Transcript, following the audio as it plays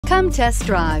Come test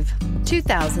drive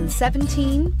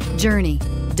 2017 Journey.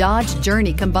 Dodge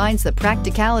Journey combines the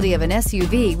practicality of an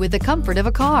SUV with the comfort of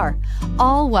a car,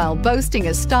 all while boasting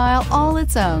a style all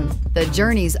its own. The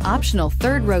Journey's optional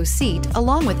third-row seat,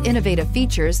 along with innovative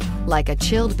features like a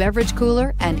chilled beverage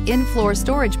cooler and in-floor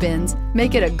storage bins,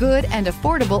 make it a good and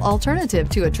affordable alternative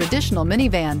to a traditional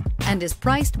minivan and is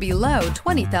priced below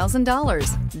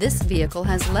 $20,000. This vehicle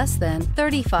has less than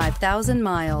 35,000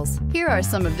 miles. Here are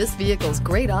some of this vehicle's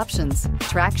great options: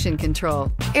 traction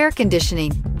control, air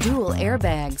conditioning, dual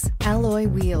airbags, alloy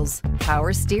wheels,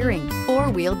 power steering,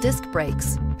 four-wheel disc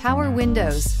brakes, power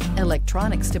windows,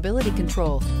 electronic stability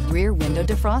control, rear window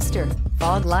defroster,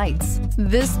 fog lights.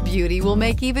 This beauty will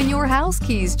make even your house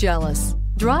keys jealous.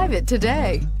 Drive it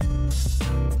today.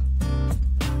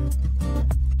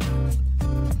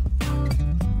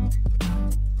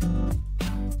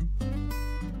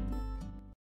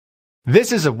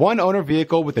 This is a one-owner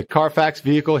vehicle with a Carfax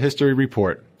Vehicle History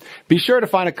Report. Be sure to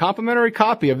find a complimentary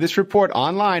copy of this report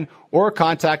online or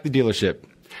contact the dealership.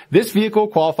 This vehicle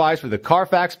qualifies for the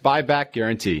Carfax Buyback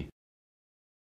Guarantee.